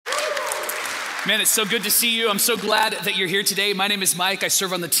Man, it's so good to see you. I'm so glad that you're here today. My name is Mike. I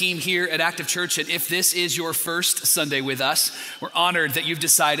serve on the team here at Active Church. And if this is your first Sunday with us, we're honored that you've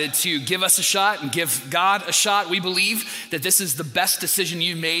decided to give us a shot and give God a shot. We believe that this is the best decision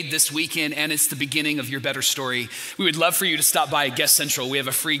you made this weekend, and it's the beginning of your better story. We would love for you to stop by Guest Central. We have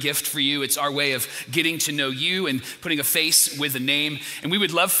a free gift for you. It's our way of getting to know you and putting a face with a name. And we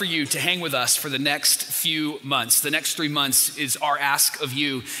would love for you to hang with us for the next few months. The next 3 months is our ask of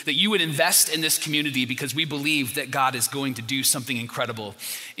you, that you would invest in this community because we believe that God is going to do something incredible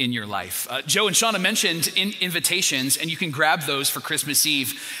in your life. Joe and Shauna mentioned invitations, and you can grab those for Christmas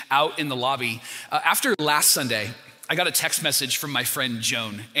Eve out in the lobby. After last Sunday, I got a text message from my friend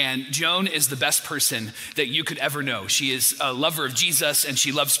Joan, and Joan is the best person that you could ever know. She is a lover of Jesus, and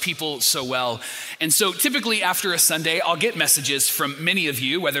she loves people so well. And so typically after a Sunday, I'll get messages from many of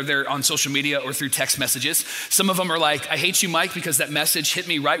you, whether they're on social media or through text messages. Some of them are like, I hate you, Mike, because that message hit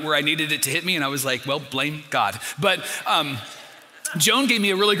me right where I needed it to hit me. And I was like, well, blame God. But Joan gave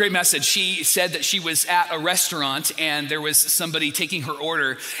me a really great message. She said that she was at a restaurant and there was somebody taking her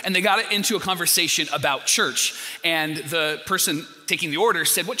order, and they got into a conversation about church. And the person taking the order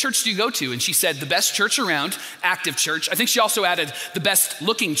said, what church do you go to? And she said, the best church around, Active Church. I think she also added the best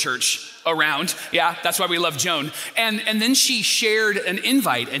looking church around. Yeah, that's why we love Joan. And then she shared an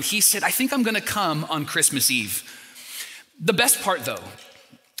invite, and he said, I think I'm gonna come on Christmas Eve. The best part though,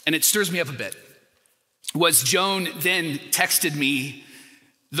 and it stirs me up a bit, was Joan then texted me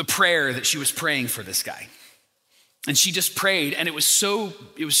the prayer that she was praying for this guy. And she just prayed, and it was so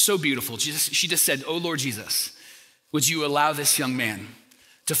beautiful. She just said, oh Lord Jesus, would you allow this young man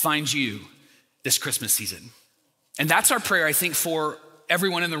to find you this Christmas season? And that's our prayer, I think, for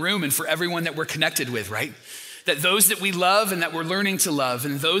everyone in the room and for everyone that we're connected with, right? That those that we love and that we're learning to love,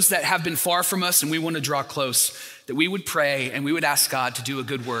 and those that have been far from us and we want to draw close, that we would pray and we would ask God to do a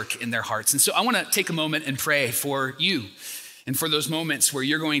good work in their hearts. And so I want to take a moment and pray for you and for those moments where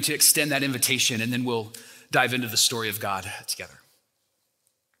you're going to extend that invitation, and then we'll dive into the story of God together.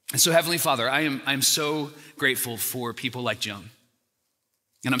 And so Heavenly Father, I'm so grateful for people like Joan.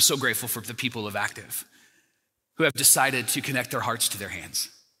 And I'm so grateful for the people of Active who have decided to connect their hearts to their hands,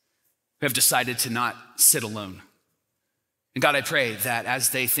 who have decided to not sit alone. And God, I pray that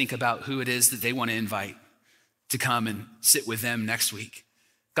as they think about who it is that they want to invite to come and sit with them next week,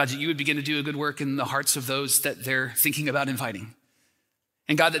 God, that you would begin to do a good work in the hearts of those that they're thinking about inviting.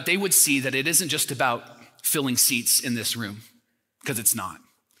 And God, that they would see that it isn't just about filling seats in this room, because it's not.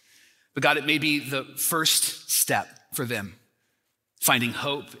 But God, it may be the first step for them, finding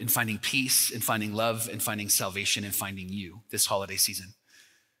hope and finding peace and finding love and finding salvation and finding you this holiday season.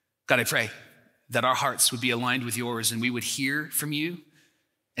 God, I pray that our hearts would be aligned with yours and we would hear from you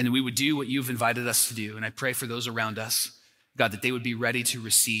and we would do what you've invited us to do. And I pray for those around us, God, that they would be ready to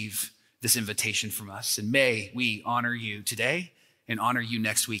receive this invitation from us. And may we honor you today and honor you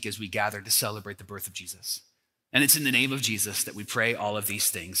next week as we gather to celebrate the birth of Jesus. And it's in the name of Jesus that we pray all of these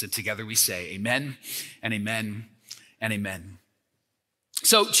things. And together we say amen and amen and amen.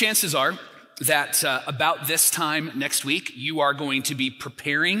 So chances are that about this time next week, you are going to be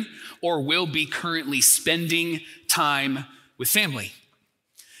preparing or will be currently spending time with family.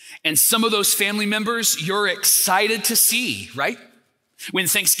 And some of those family members you're excited to see, right? When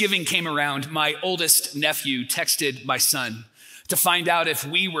Thanksgiving came around, my oldest nephew texted my son to find out if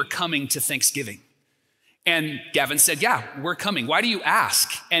we were coming to Thanksgiving. And Gavin said, yeah, we're coming. Why do you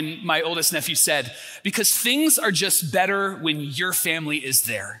ask? And my oldest nephew said, because things are just better when your family is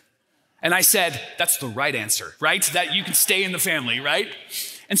there. And I said, that's the right answer, right? That you can stay in the family, right?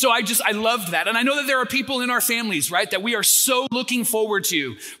 And so I loved that. And I know that there are people in our families, right, that we are so looking forward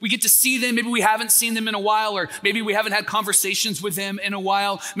to. We get to see them. Maybe we haven't seen them in a while, or maybe we haven't had conversations with them in a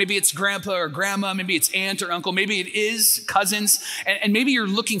while. Maybe it's grandpa or grandma. Maybe it's aunt or uncle. Maybe it is cousins. And maybe you're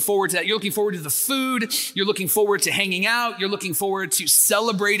looking forward to that. You're looking forward to the food. You're looking forward to hanging out. You're looking forward to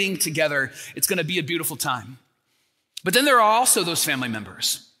celebrating together. It's going to be a beautiful time. But then there are also those family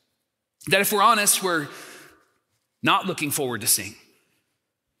members that, if we're honest, we're not looking forward to seeing.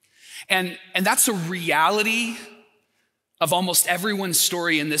 And that's a reality of almost everyone's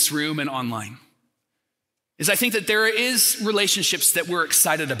story in this room and online, is I think that there is relationships that we're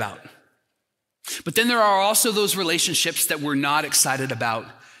excited about. But then there are also those relationships that we're not excited about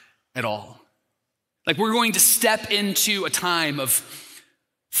at all. Like, we're going to step into a time of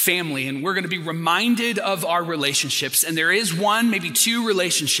family, and we're going to be reminded of our relationships. And there is one, maybe two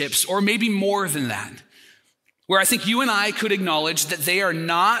relationships, or maybe more than that, where I think you and I could acknowledge that they are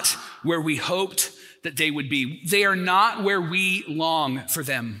not where we hoped that they would be. They are not where we long for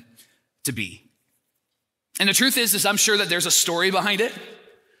them to be. And the truth is I'm sure that there's a story behind it.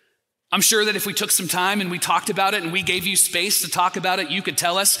 I'm sure that if we took some time and we talked about it and we gave you space to talk about it, you could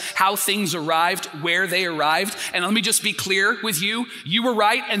tell us how things arrived, where they arrived. And let me just be clear with you. You were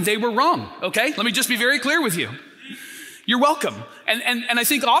right and they were wrong, okay? Let me just be very clear with you. You're welcome. And I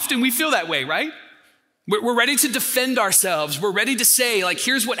think often we feel that way, right? We're ready to defend ourselves. We're ready to say, like,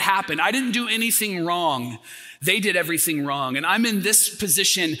 here's what happened. I didn't do anything wrong. They did everything wrong. And I'm in this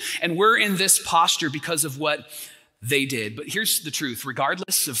position and we're in this posture because of what they did. But here's the truth,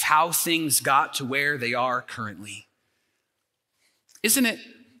 regardless of how things got to where they are currently. Isn't it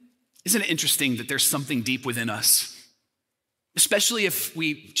interesting that there's something deep within us, especially if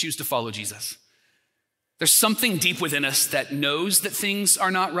we choose to follow Jesus? There's something deep within us that knows that things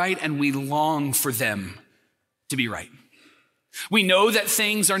are not right and we long for them to be right. We know that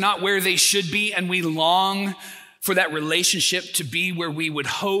things are not where they should be and we long for that relationship to be where we would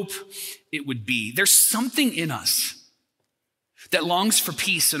hope it would be. There's something in us that longs for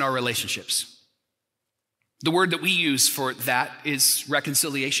peace in our relationships. The word that we use for that is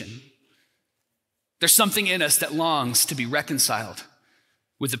reconciliation. There's something in us that longs to be reconciled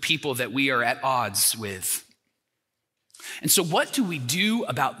with the people that we are at odds with. And so what do we do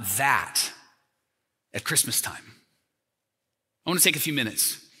about that at Christmas time? I want to take a few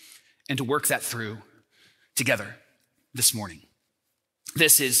minutes and to work that through together this morning.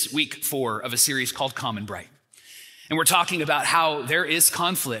 This is week 4 of a series called Common Bright. And we're talking about how there is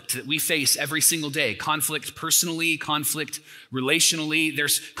conflict that we face every single day. Conflict personally, conflict relationally.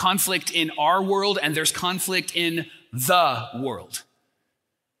 There's conflict in our world and there's conflict in the world.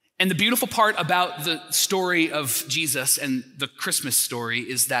 And the beautiful part about the story of Jesus and the Christmas story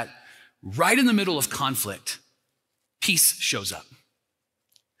is that right in the middle of conflict, peace shows up.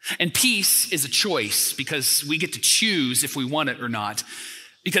 And peace is a choice because we get to choose if we want it or not.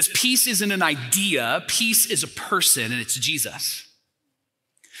 Because peace isn't an idea, peace is a person, and it's Jesus.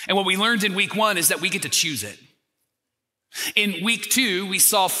 And what we learned in week 1 is that we get to choose it. In week 2, we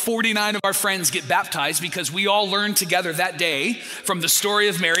saw 49 of our friends get baptized because we all learned together that day from the story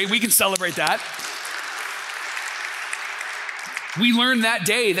of Mary. We can celebrate that. We learned that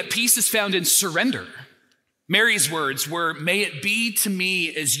day that peace is found in surrender. Mary's words were, "May it be to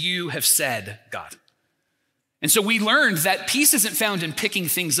me as you have said, God." And so we learned that peace isn't found in picking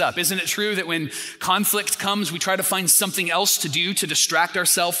things up. Isn't it true that when conflict comes, we try to find something else to do to distract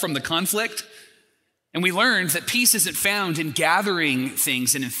ourselves from the conflict? And we learned that peace isn't found in gathering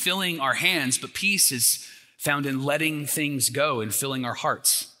things and in filling our hands, but peace is found in letting things go and filling our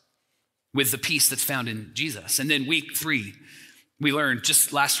hearts with the peace that's found in Jesus. And then week 3, we learned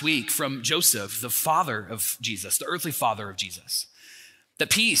just last week from Joseph, the father of Jesus, the earthly father of Jesus, that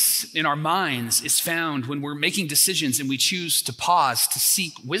peace in our minds is found when we're making decisions and we choose to pause to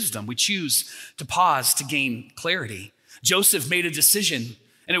seek wisdom. We choose to pause to gain clarity. Joseph made a decision,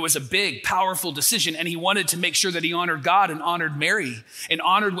 and it was a big, powerful decision, and he wanted to make sure that he honored God and honored Mary and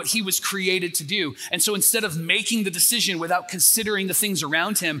honored what he was created to do. And so instead of making the decision without considering the things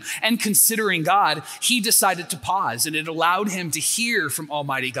around him and considering God, he decided to pause, and it allowed him to hear from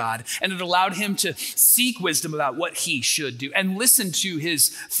Almighty God, and it allowed him to seek wisdom about what he should do and listen to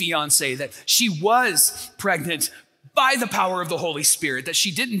his fiancée, that she was pregnant by the power of the Holy Spirit, that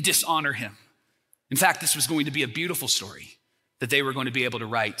she didn't dishonor him. In fact, this was going to be a beautiful story that they were going to be able to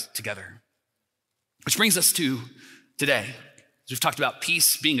write together. Which brings us to today. We've talked about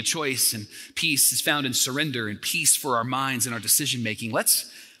peace being a choice, and peace is found in surrender, and peace for our minds and our decision making. Let's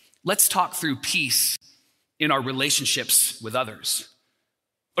talk through peace in our relationships with others.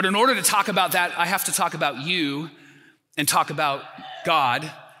 But in order to talk about that, I have to talk about you and talk about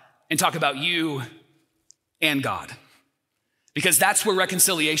God and talk about you and God. Because that's where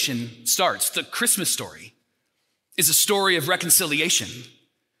reconciliation starts. The Christmas story is a story of reconciliation.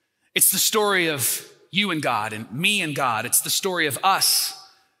 It's the story of you and God and me and God. It's the story of us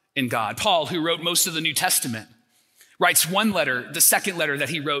and God. Paul, who wrote most of the New Testament, writes one letter, the second letter that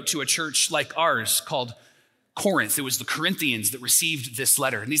he wrote to a church like ours called Corinth. It was the Corinthians that received this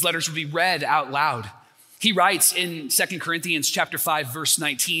letter, and these letters would be read out loud. He writes in 2 Corinthians chapter 5, verse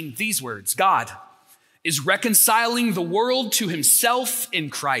 19, these words, "God is reconciling the world to himself in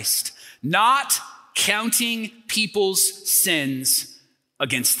Christ, not counting people's sins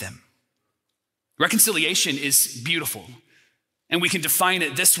against them." Reconciliation is beautiful, and we can define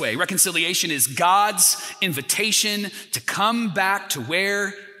it this way. Reconciliation is God's invitation to come back to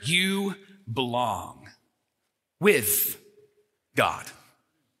where you belong, with God.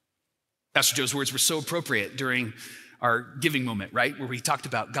 Pastor Joe's words were so appropriate during our giving moment, right? Where we talked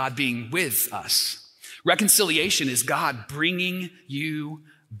about God being with us. Reconciliation is God bringing you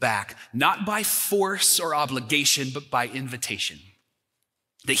back, not by force or obligation, but by invitation.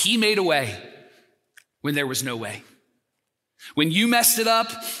 that he made a way when there was no way. When you messed it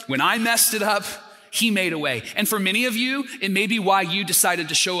up, when I messed it up, he made a way. And for many of you, it may be why you decided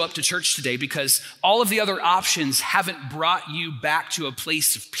to show up to church today, because all of the other options haven't brought you back to a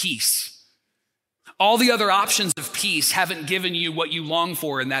place of peace. All the other options of peace haven't given you what you long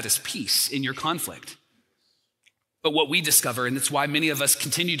for, and that is peace in your conflict. But what we discover, and it's why many of us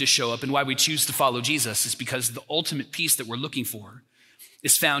continue to show up and why we choose to follow Jesus, is because the ultimate peace that we're looking for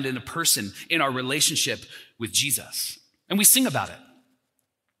is found in a person, in our relationship with Jesus. And we sing about it.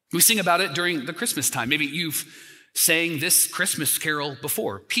 We sing about it during the Christmas time. Maybe you've sang this Christmas carol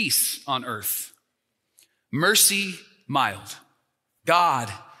before. Peace on earth, mercy mild,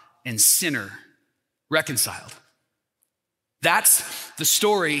 God and sinner reconciled. That's the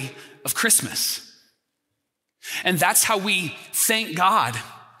story of Christmas. And that's how we thank God.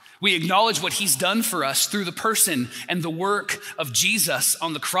 We acknowledge what he's done for us through the person and the work of Jesus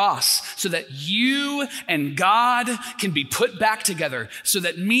on the cross, so that you and God can be put back together, so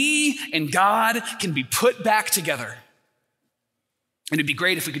that me and God can be put back together. And it'd be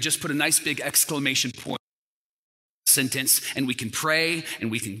great if we could just put a nice big exclamation point sentence, and we can pray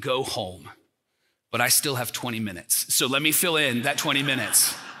and we can go home. But I still have 20 minutes. So let me fill in that 20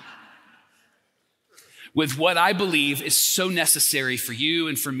 minutes with what I believe is so necessary for you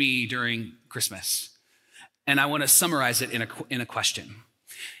and for me during Christmas. And I want to summarize it in a question.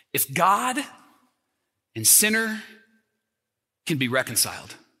 If God and sinner can be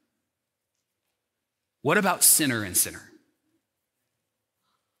reconciled, what about sinner and sinner?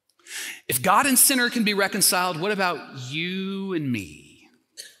 If God and sinner can be reconciled, what about you and me?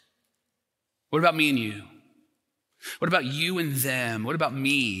 What about me and you? What about you and them? What about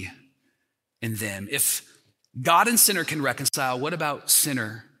me and them? If God and sinner can reconcile, what about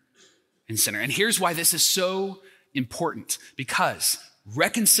sinner and sinner? And here's why this is so important, because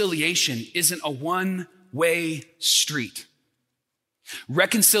reconciliation isn't a one-way street.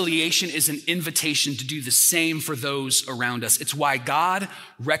 Reconciliation is an invitation to do the same for those around us. It's why God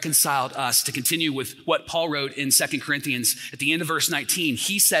reconciled us. To continue with what Paul wrote in 2 Corinthians at the end of verse 19,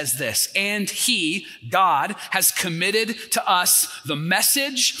 he says this, and he, God, has committed to us the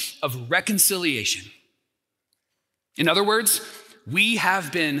message of reconciliation. In other words, we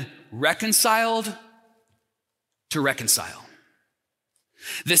have been reconciled to reconcile.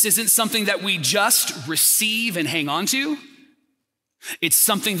 This isn't something that we just receive and hang on to. It's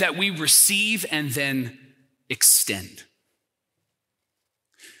something that we receive and then extend.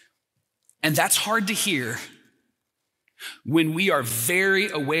 And that's hard to hear when we are very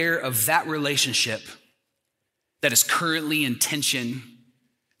aware of that relationship that is currently in tension,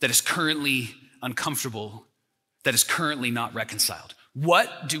 that is currently uncomfortable, that is currently not reconciled.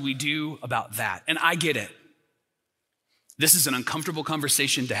 What do we do about that? And I get it. This is an uncomfortable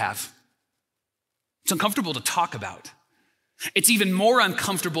conversation to have. It's uncomfortable to talk about. It's even more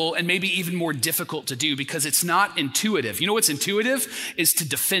uncomfortable and maybe even more difficult to do because it's not intuitive. You know what's intuitive is to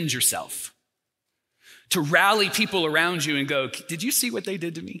defend yourself, to rally people around you and go, did you see what they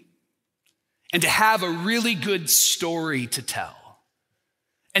did to me? And to have a really good story to tell.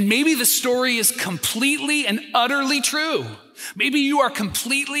 And maybe the story is completely and utterly true. Maybe you are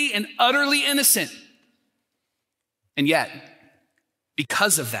completely and utterly innocent. And yet,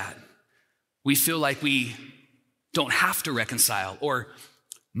 because of that, we feel like we don't have to reconcile or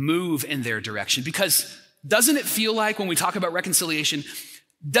move in their direction. Because doesn't it feel like when we talk about reconciliation,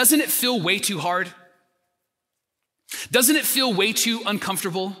 doesn't it feel way too hard? Doesn't it feel way too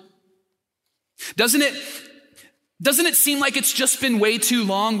uncomfortable? Doesn't it seem like it's just been way too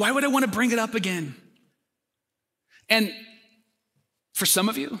long? Why would I want to bring it up again? And for some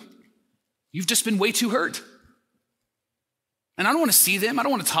of you, you've just been way too hurt. And I don't want to see them. I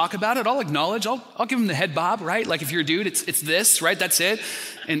don't want to talk about it. I'll acknowledge. I'll give them the head bob, right? Like if you're a dude, it's this, right? That's it.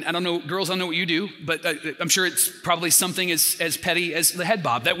 And I don't know, girls, I don't know what you do, but I'm sure it's probably something as petty as the head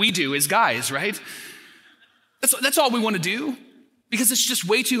bob that we do as guys, right? That's all we want to do because it's just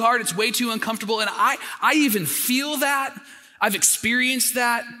way too hard. It's way too uncomfortable. And I even feel that. I've experienced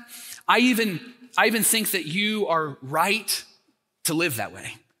that. I even think that you are right to live that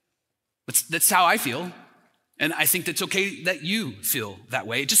way. That's how I feel. And I think that's okay that you feel that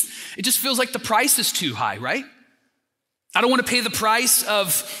way. It just feels like the price is too high, right? I don't want to pay the price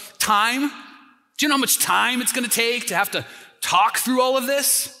of time. Do you know how much time it's going to take to have to talk through all of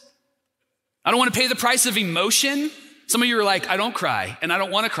this? I don't want to pay the price of emotion. Some of you are like, I don't cry and I don't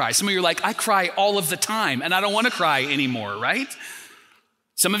want to cry. Some of you are like, I cry all of the time and I don't want to cry anymore, right?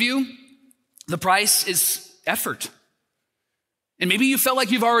 Some of you, the price is effort. And maybe you felt like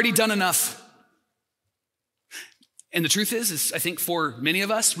you've already done enough. And the truth is I think for many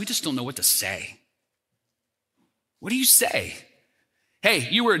of us, we just don't know what to say. What do you say? Hey,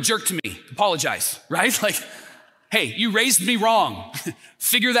 you were a jerk to me. Apologize, right? Like, hey, you raised me wrong.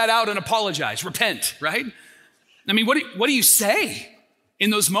 Figure that out and apologize. Repent, right? I mean, what do you say in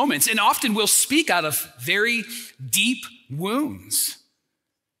those moments? And often we'll speak out of very deep wounds.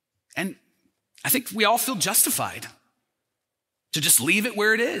 And I think we all feel justified to just leave it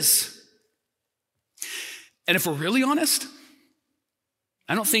where it is. And if we're really honest,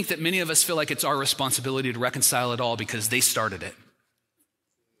 I don't think that many of us feel like it's our responsibility to reconcile it all because they started it.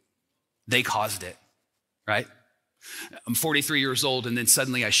 They caused it, right? I'm 43 years old, and then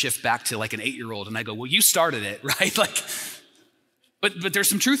suddenly I shift back to like an 8-year-old, and I go, well, you started it, right? Like, but there's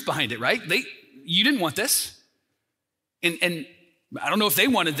some truth behind it, right? You didn't want this. And I don't know if they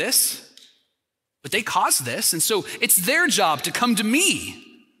wanted this, but they caused this. And so it's their job to come to me,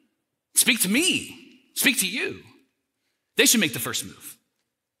 speak to you. They should make the first move.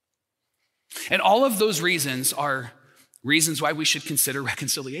 And all of those reasons are reasons why we should consider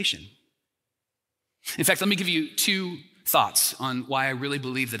reconciliation. In fact, let me give you 2 thoughts on why I really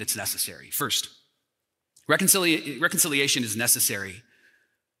believe that it's necessary. First, reconciliation is necessary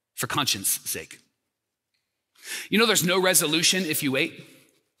for conscience sake. You know, there's no resolution if you wait.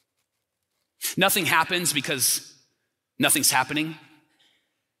 Nothing happens because nothing's happening.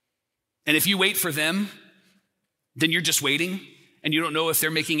 And if you wait for them, then you're just waiting, and you don't know if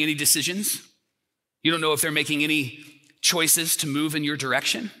they're making any decisions. You don't know if they're making any choices to move in your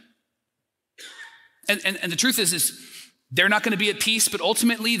direction. And the truth is they're not going to be at peace, but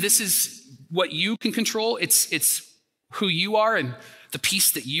ultimately this is what you can control. It's who you are and the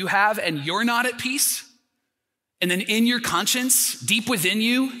peace that you have, and you're not at peace. And then in your conscience, deep within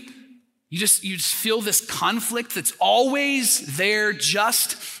you, you just feel this conflict that's always there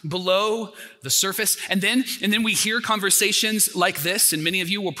just below the surface. And then we hear conversations like this, and many of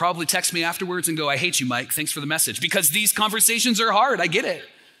you will probably text me afterwards and go, I hate you, Mike. Thanks for the message. Because these conversations are hard. I get it.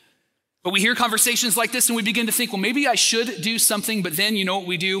 But we hear conversations like this and we begin to think, well, maybe I should do something. But then you know what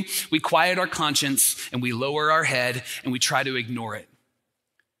we do? We quiet our conscience and we lower our head and we try to ignore it.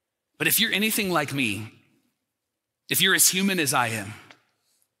 But if you're anything like me, if you're as human as I am,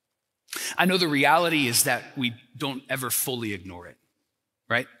 I know the reality is that we don't ever fully ignore it,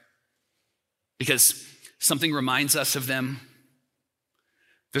 right? Because something reminds us of them.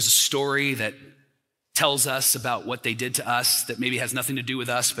 There's a story that tells us about what they did to us that maybe has nothing to do with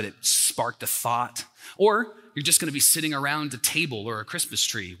us, but it sparked a thought. Or you're just gonna be sitting around a table or a Christmas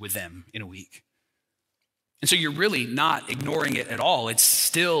tree with them in a week. And so you're really not ignoring it at all. It's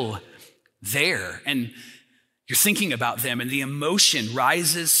still there. And you're thinking about them and the emotion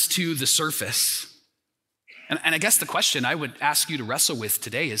rises to the surface. And I guess the question I would ask you to wrestle with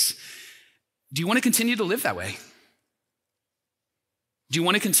today is, do you want to continue to live that way? Do you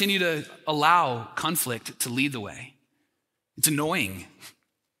want to continue to allow conflict to lead the way? It's annoying.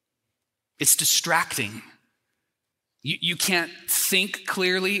 It's distracting. You can't think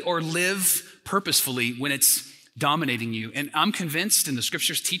clearly or live purposefully when it's dominating you. And I'm convinced, and the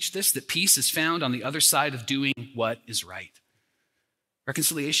scriptures teach this, that peace is found on the other side of doing what is right.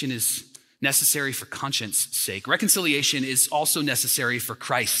 Reconciliation is necessary for conscience sake. Reconciliation is also necessary for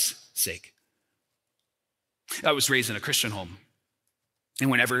Christ's sake. I was raised in a Christian home. And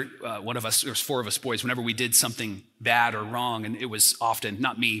whenever one of us, there was 4 of us boys, whenever we did something bad or wrong, and it was often,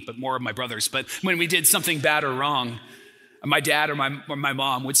 not me, but more of my brothers, but when we did something bad or wrong, my dad or my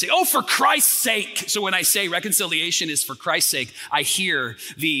mom would say, oh, for Christ's sake. So when I say reconciliation is for Christ's sake, I hear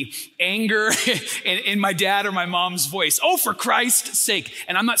the anger in my dad or my mom's voice. Oh, for Christ's sake.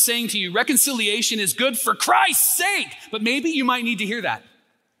 And I'm not saying to you, reconciliation is good for Christ's sake, but maybe you might need to hear that.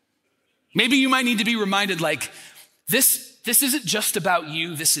 Maybe you might need to be reminded, like, this isn't just about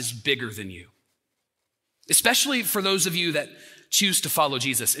you, this is bigger than you. Especially for those of you that choose to follow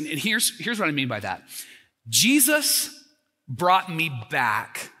Jesus. And here's what I mean by that. Jesus brought me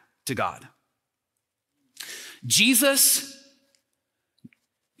back to God. Jesus,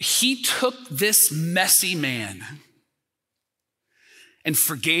 he took this messy man and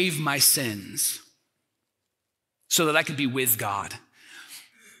forgave my sins so that I could be with God.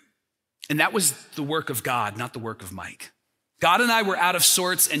 And that was the work of God, not the work of Mike. God and I were out of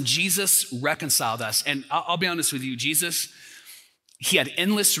sorts, and Jesus reconciled us. And I'll be honest with you, Jesus, he had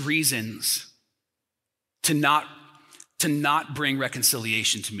endless reasons to not bring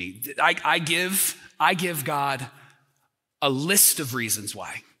reconciliation to me. I give God a list of reasons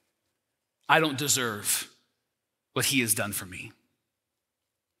why I don't deserve what he has done for me.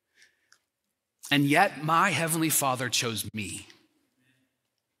 And yet my Heavenly Father chose me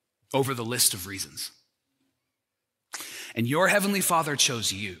over the list of reasons. And your heavenly Father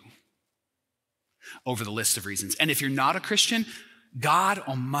chose you over the list of reasons. And if you're not a Christian, God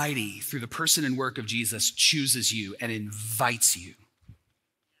Almighty, through the person and work of Jesus, chooses you and invites you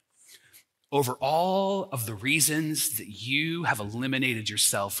over all of the reasons that you have eliminated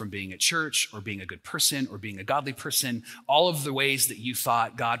yourself from being at church or being a good person or being a godly person, all of the ways that you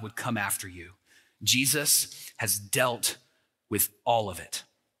thought God would come after you. Jesus has dealt with all of it.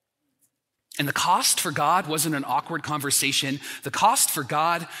 And the cost for God wasn't an awkward conversation. The cost for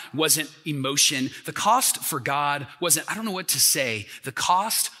God wasn't emotion. The cost for God wasn't, I don't know what to say. The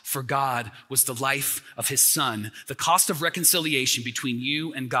cost for God was the life of his son. The cost of reconciliation between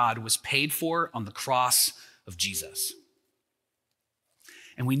you and God was paid for on the cross of Jesus.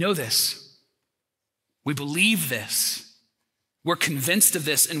 And we know this. We believe this. We're convinced of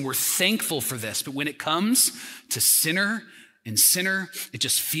this and we're thankful for this. But when it comes to sinner, it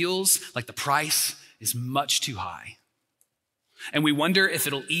just feels like the price is much too high. And we wonder if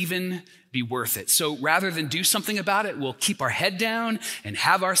it'll even be worth it. So rather than do something about it, we'll keep our head down and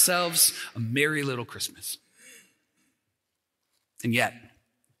have ourselves a merry little Christmas. And yet,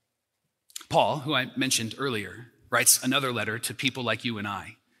 Paul, who I mentioned earlier, writes another letter to people like you and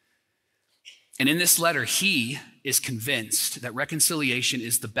I. And in this letter, he is convinced that reconciliation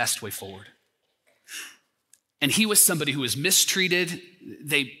is the best way forward. And he was somebody who was mistreated.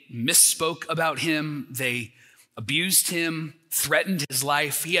 They misspoke about him. They abused him, threatened his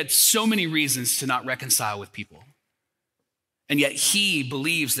life. He had so many reasons to not reconcile with people. And yet he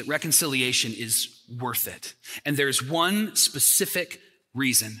believes that reconciliation is worth it. And there's one specific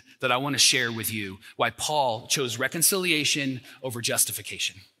reason that I want to share with you why Paul chose reconciliation over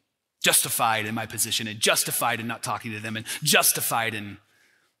justification. Justified in my position and justified in not talking to them and justified in...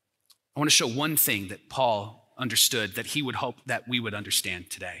 I want to show one thing that Paul understood that he would hope that we would understand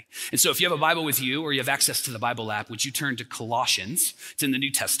today. And so if you have a Bible with you or you have access to the Bible app, would you turn to Colossians? It's in the New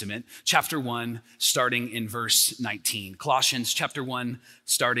Testament, chapter 1, starting in verse 19. Colossians chapter 1,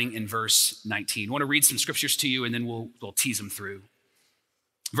 starting in verse 19. I want to read some scriptures to you and then we'll tease them through.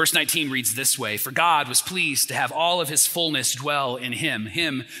 Verse 19 reads this way: "For God was pleased to have all of his fullness dwell in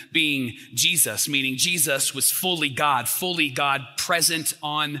him being Jesus," meaning Jesus was fully God present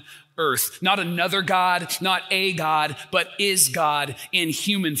on earth. Not another God, not a God, but is God in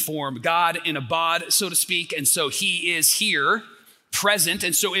human form, God in a bod, so to speak. And so he is here, present.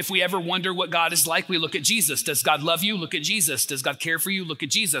 And so if we ever wonder what God is like, we look at Jesus. Does God love you? Look at Jesus. Does God care for you? Look at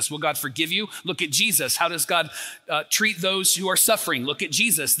Jesus. Will God forgive you? Look at Jesus. How does God treat those who are suffering? Look at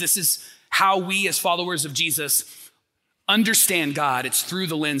Jesus. This is how we as followers of Jesus understand God. It's through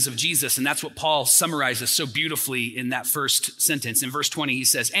the lens of Jesus. And that's what Paul summarizes so beautifully in that first sentence. In verse 20, he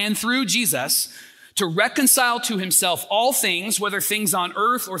says, "And through Jesus, to reconcile to himself all things, whether things on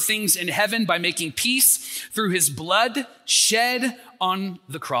earth or things in heaven, by making peace through his blood shed on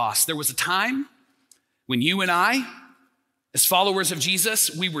the cross." There was a time when you and I, as followers of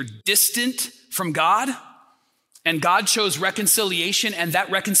Jesus, we were distant from God. And God chose reconciliation, and that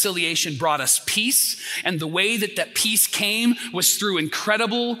reconciliation brought us peace. And the way that peace came was through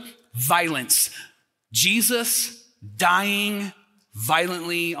incredible violence. Jesus dying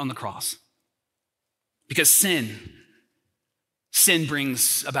violently on the cross. Because sin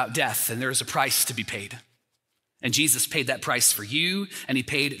brings about death, and there is a price to be paid. And Jesus paid that price for you, and he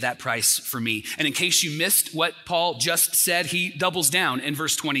paid that price for me. And in case you missed what Paul just said, he doubles down in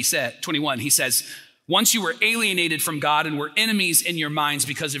verse 21. He says, "Once you were alienated from God and were enemies in your minds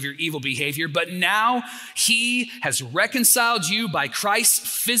because of your evil behavior, but now he has reconciled you by Christ's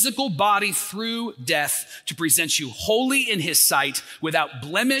physical body through death to present you holy in his sight, without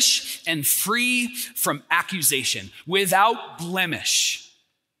blemish and free from accusation." Without blemish.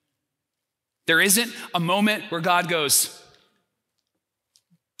 There isn't a moment where God goes,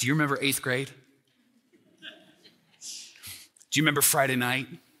 "Do you remember 8th grade? Do you remember Friday night?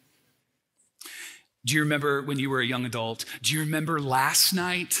 Do you remember when you were a young adult? Do you remember last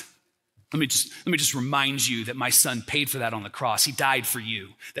night? Let me just remind you that my son paid for that on the cross. He died for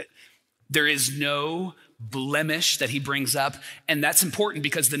you." That there is no blemish that he brings up. And that's important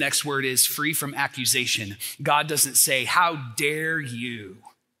because the next word is free from accusation. God doesn't say, "How dare you?"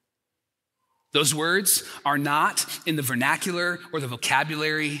 Those words are not in the vernacular or the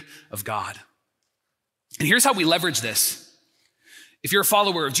vocabulary of God. And here's how we leverage this. If you're a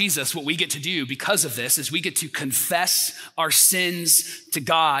follower of Jesus, what we get to do because of this is we get to confess our sins to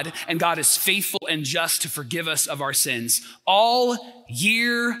God, and God is faithful and just to forgive us of our sins all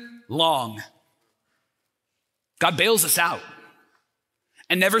year long. God bails us out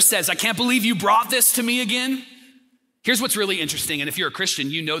and never says, "I can't believe you brought this to me again." Here's what's really interesting, and if you're a Christian,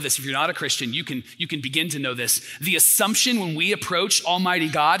 you know this. If you're not a Christian, you can begin to know this. The assumption when we approach Almighty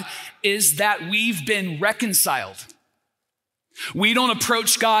God is that we've been reconciled. We don't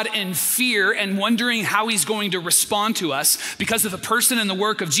approach God in fear and wondering how he's going to respond to us because of the person and the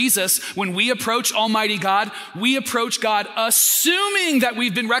work of Jesus. When we approach Almighty God, we approach God assuming that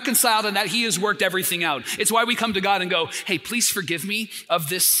we've been reconciled and that he has worked everything out. It's why we come to God and go, hey, please forgive me of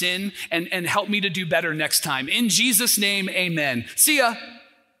this sin and help me to do better next time. In Jesus' name, amen. See ya.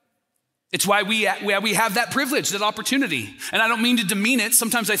 It's why we have that privilege, that opportunity. And I don't mean to demean it.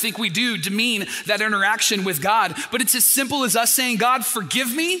 Sometimes I think we do demean that interaction with God. But it's as simple as us saying, God,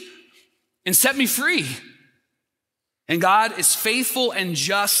 forgive me and set me free. And God is faithful and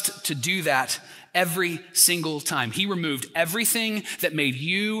just to do that every single time. He removed everything that made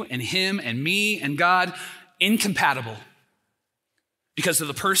you and him and me and God incompatible because of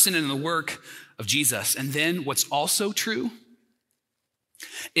the person and the work of Jesus. And then what's also true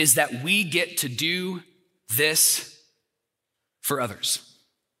is that we get to do this for others.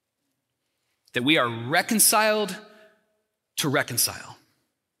 That we are reconciled to reconcile.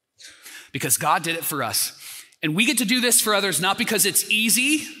 Because God did it for us. And we get to do this for others not because it's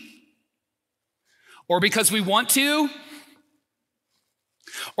easy or because we want to,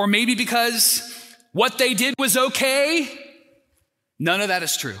 or maybe because what they did was okay. None of that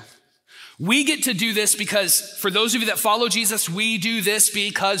is true. We get to do this because, for those of you that follow Jesus, we do this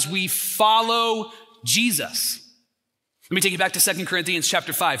because we follow Jesus. Let me take you back to 2 Corinthians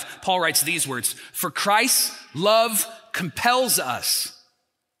chapter 5. Paul writes these words, "For Christ's love compels us.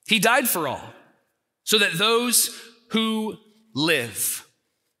 He died for all, so that those who live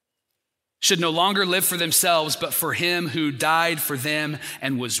should no longer live for themselves, but for him who died for them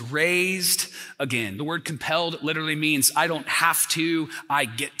and was raised again." The word compelled literally means I don't have to, I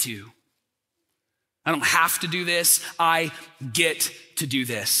get to. I don't have to do this, I get to do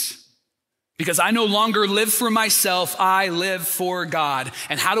this. Because I no longer live for myself, I live for God.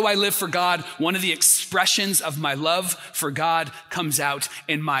 And how do I live for God? One of the expressions of my love for God comes out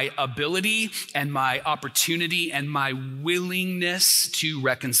in my ability and my opportunity and my willingness to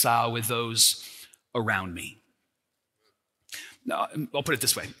reconcile with those around me. Now, I'll put it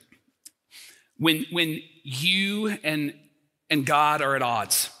this way. When you and God are at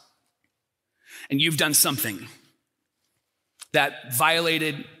odds, and you've done something that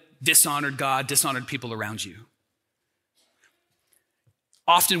violated, dishonored God, dishonored people around you,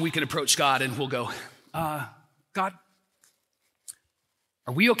 often we can approach God and we'll go, God,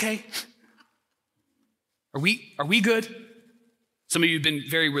 are we okay? Are we good? Some of you have been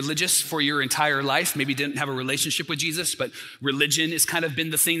very religious for your entire life, maybe didn't have a relationship with Jesus, but religion has kind of been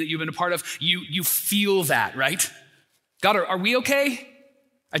the thing that you've been a part of. You feel that, right? God, are we okay?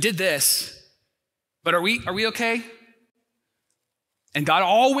 I did this. But are we okay? And God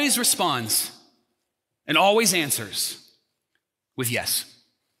always responds and always answers with yes,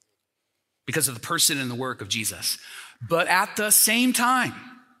 because of the person and the work of Jesus. But at the same time,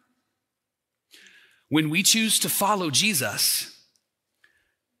 when we choose to follow Jesus,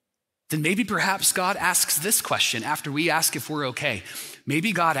 then maybe perhaps God asks this question after we ask if we're okay.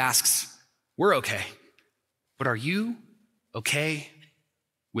 Maybe God asks, we're okay, but are you okay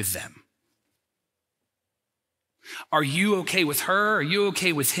with them? Are you okay with her? Are you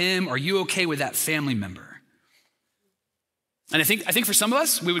okay with him? Are you okay with that family member? And I think for some of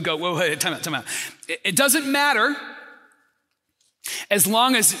us, we would go, whoa, wait, time out. It doesn't matter as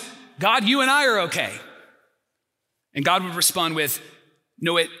long as God, you and I are okay. And God would respond with,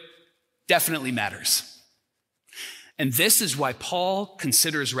 no, it definitely matters. And this is why Paul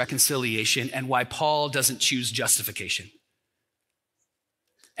considers reconciliation and why Paul doesn't choose justification.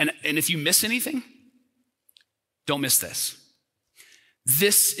 And if you miss anything, don't miss this.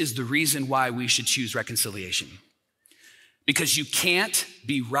 This is the reason why we should choose reconciliation. Because you can't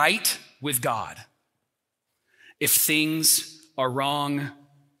be right with God if things are wrong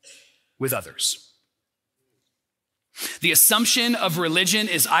with others. The assumption of religion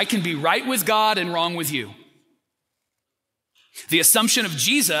is I can be right with God and wrong with you. The assumption of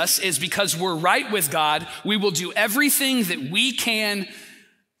Jesus is because we're right with God, we will do everything that we can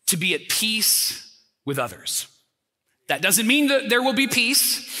to be at peace with others. That doesn't mean that there will be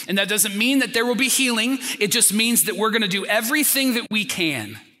peace, and that doesn't mean that there will be healing. It just means that we're going to do everything that we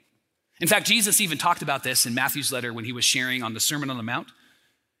can. In fact, Jesus even talked about this in Matthew's letter when he was sharing on the Sermon on the Mount.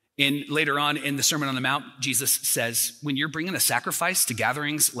 Later on in the Sermon on the Mount, Jesus says, when you're bringing a sacrifice to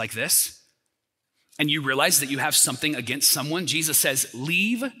gatherings like this, and you realize that you have something against someone, Jesus says,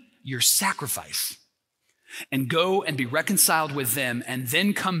 leave your sacrifice and go and be reconciled with them, and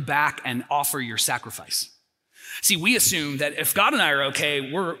then come back and offer your sacrifice. See, we assume that if God and I are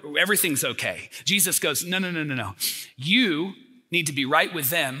okay, everything's okay. Jesus goes, no. You need to be right with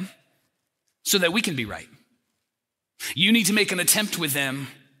them so that we can be right. You need to make an attempt with them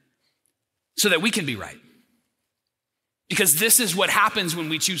so that we can be right. Because this is what happens when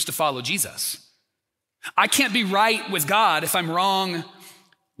we choose to follow Jesus. I can't be right with God if I'm wrong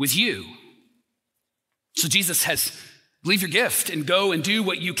with you. So Jesus has, leave your gift and go and do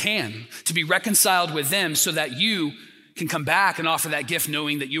what you can to be reconciled with them so that you can come back and offer that gift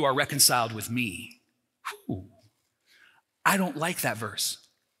knowing that you are reconciled with me. Whew. I don't like that verse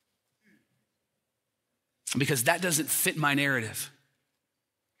because that doesn't fit my narrative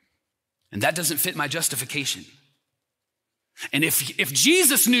and that doesn't fit my justification. And if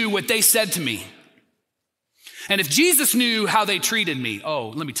Jesus knew what they said to me, and if Jesus knew how they treated me, oh,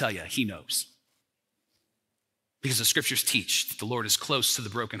 let me tell you, he knows. Because the scriptures teach that the Lord is close to the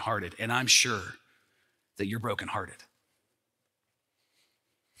brokenhearted, and I'm sure that you're brokenhearted.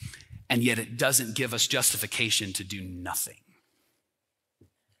 And yet it doesn't give us justification to do nothing.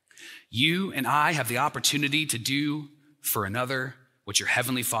 You and I have the opportunity to do for another what your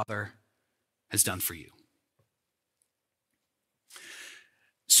heavenly Father has done for you.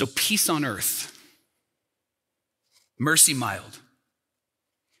 So peace on earth, mercy mild,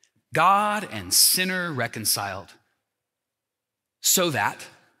 God and sinner reconciled, so that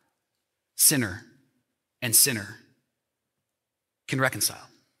sinner and sinner can reconcile.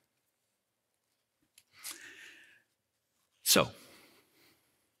 So,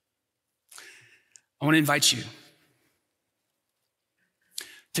 I want to invite you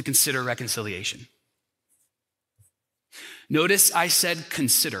to consider reconciliation. Notice I said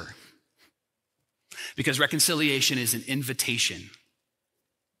consider, because reconciliation is an invitation.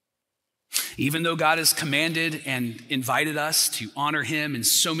 Even though God has commanded and invited us to honor him in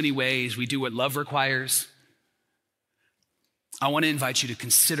so many ways, we do what love requires. I want to invite you to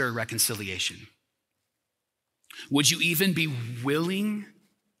consider reconciliation. Would you even be willing?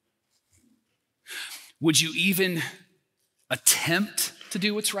 Would you even attempt to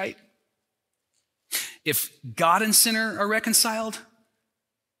do what's right? If God and sinner are reconciled,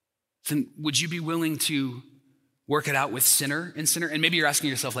 then would you be willing to work it out with sinner and sinner? And maybe you're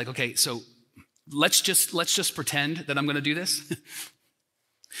asking yourself like, okay, so let's just pretend that I'm going to do this.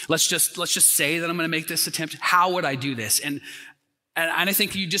 let's just say that I'm going to make this attempt. How would I do this? And I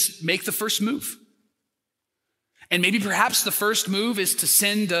think you just make the first move. And maybe perhaps the first move is to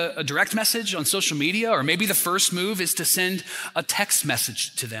send a direct message on social media, or maybe the first move is to send a text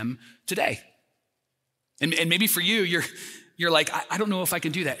message to them today. And maybe for you, you're like, I don't know if I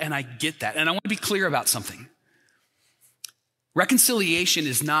can do that. And I get that. And I want to be clear about something. Reconciliation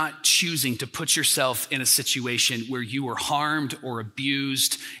is not choosing to put yourself in a situation where you were harmed or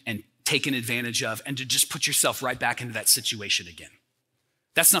abused and taken advantage of and to just put yourself right back into that situation again.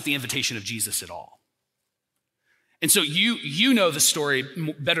 That's not the invitation of Jesus at all. And so you know the story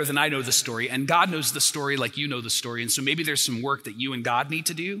better than I know the story, and God knows the story like you know the story. And so maybe there's some work that you and God need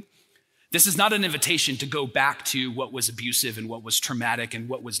to do. This is not an invitation to go back to what was abusive and what was traumatic and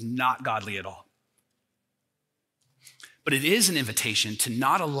what was not godly at all. But it is an invitation to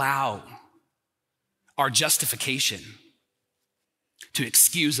not allow our justification to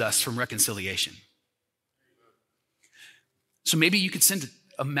excuse us from reconciliation. So maybe you could send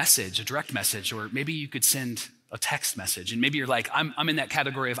a message, a direct message, or maybe you could send a text message. And maybe you're like, I'm in that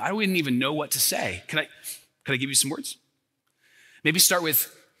category of, I don't even know what to say. Can I give you some words? Maybe start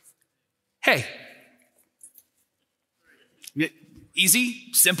with, hey.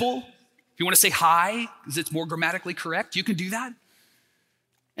 Easy, simple. If you want to say hi, because it's more grammatically correct, you can do that.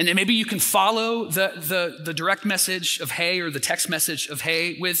 And then maybe you can follow the direct message of hey, or the text message of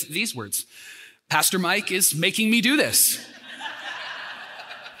hey, with these words. Pastor Mike is making me do this.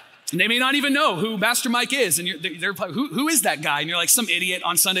 And they may not even know who Pastor Mike is. And they're like, who is that guy? And you're like, some idiot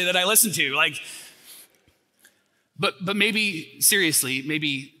on Sunday that I listen to. Like, but maybe, seriously,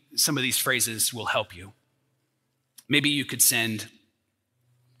 maybe some of these phrases will help you. Maybe you could send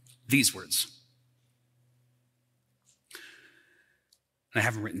these words. And I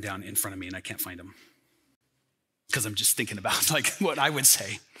have them written down in front of me and I can't find them because I'm just thinking about like what I would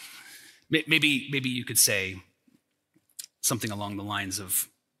say. Maybe you could say something along the lines of,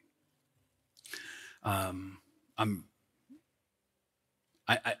 I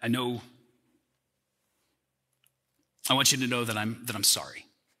know, I want you to know that I'm sorry.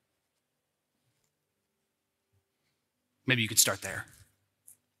 Maybe you could start there.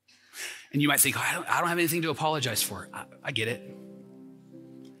 And you might think, I don't have anything to apologize for. I get it.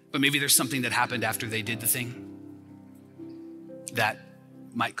 But maybe there's something that happened after they did the thing that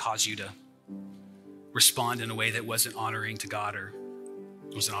might cause you to respond in a way that wasn't honoring to God or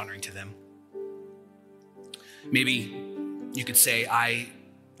wasn't honoring to them. Maybe you could say, I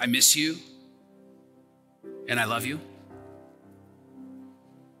miss you and I love you.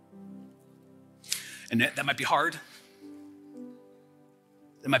 And that might be hard.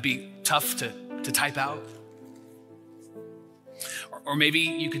 That might be tough to type out. Or maybe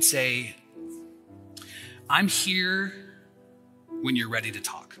you could say, I'm here when you're ready to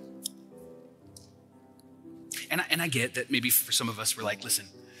talk. And I get that maybe for some of us, we're like, listen,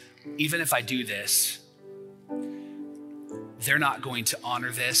 even if I do this, they're not going to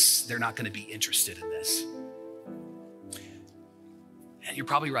honor this. They're not going to be interested in this. And you're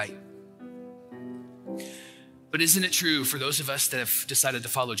probably right. But isn't it true for those of us that have decided to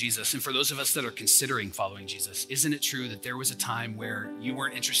follow Jesus, and for those of us that are considering following Jesus, isn't it true that there was a time where you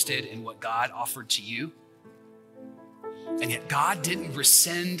weren't interested in what God offered to you? And yet God didn't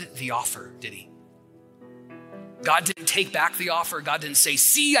rescind the offer, did he? God didn't take back the offer. God didn't say,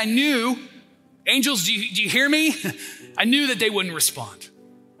 see, I knew. Angels, do you hear me? I knew that they wouldn't respond.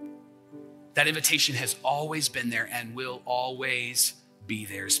 That invitation has always been there and will always be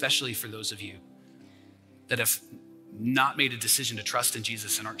there, especially for those of you that have not made a decision to trust in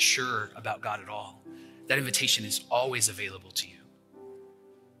Jesus and aren't sure about God at all. That invitation is always available to you.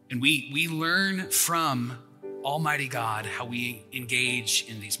 And we learn from Almighty God how we engage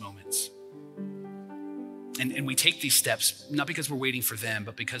in these moments. And we take these steps, not because we're waiting for them,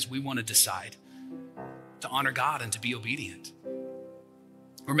 but because we want to decide to honor God and to be obedient.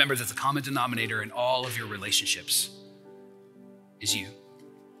 Remember that the common denominator in all of your relationships is you.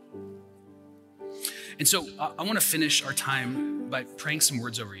 And so I want to finish our time by praying some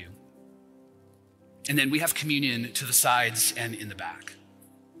words over you. And then we have communion to the sides and in the back.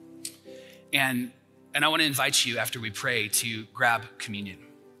 And I want to invite you after we pray to grab communion.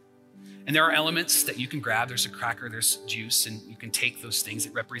 And there are elements that you can grab. There's a cracker, there's juice, and you can take those things.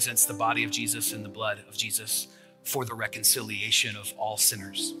 It represents the body of Jesus and the blood of Jesus for the reconciliation of all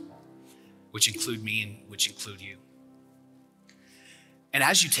sinners, which include me and which include you. And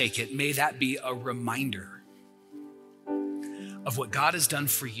as you take it, may that be a reminder of what God has done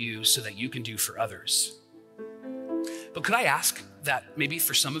for you so that you can do for others. But could I ask that maybe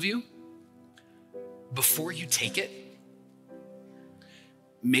for some of you, before you take it,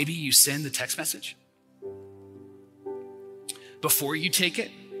 maybe you send the text message? Before you take it,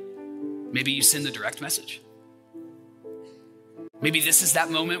 maybe you send the direct message? Maybe this is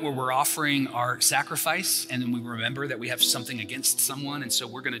that moment where we're offering our sacrifice and then we remember that we have something against someone, and so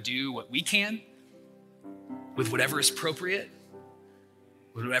we're going to do what we can with whatever is appropriate,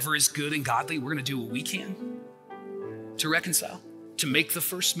 with whatever is good and godly. We're going to do what we can to reconcile, to make the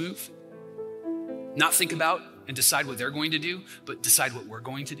first move. Not think about and decide what they're going to do, but decide what we're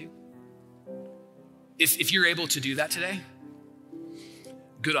going to do. If you're able to do that today,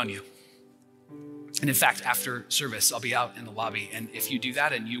 good on you. And in fact, after service, I'll be out in the lobby. And if you do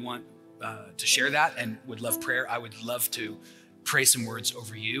that and you want to share that and would love prayer, I would love to pray some words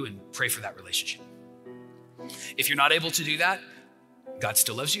over you and pray for that relationship. If you're not able to do that, God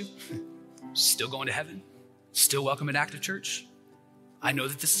still loves you, still going to heaven, still welcome at Active Church. I know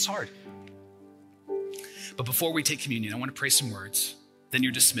that this is hard. But before we take communion, I want to pray some words. Then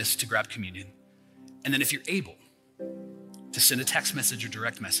you're dismissed to grab communion. And then if you're able to send a text message or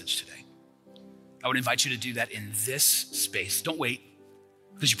direct message today, I would invite you to do that in this space. Don't wait,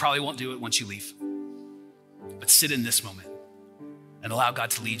 because you probably won't do it once you leave. But sit in this moment and allow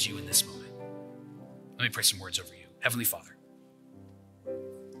God to lead you in this moment. Let me pray some words over you. Heavenly Father,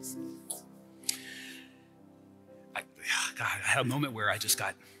 I had a moment where I just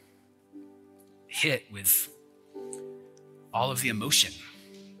got hit with all of the emotion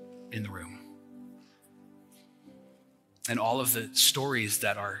in the room and all of the stories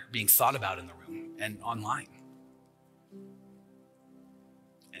that are being thought about in the room and online.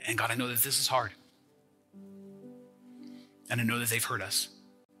 And God, I know that this is hard. And I know that they've hurt us.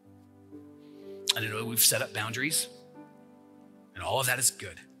 And I know that we've set up boundaries, and all of that is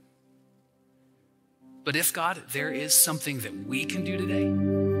good. But if, God, there is something that we can do today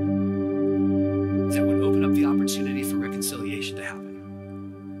that would open up the opportunity for reconciliation to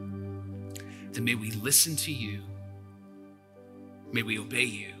happen, then may we listen to you, may we obey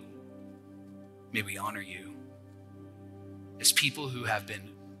you, may we honor you as people who have been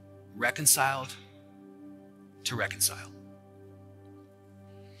reconciled to reconcile.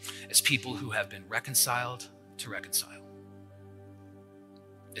 As people who have been reconciled to reconcile.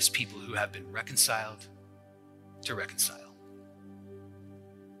 As people who have been reconciled to reconcile.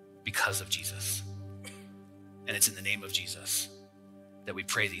 Because of Jesus. And it's in the name of Jesus that we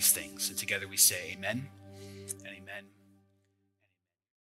pray these things. And together we say amen and amen.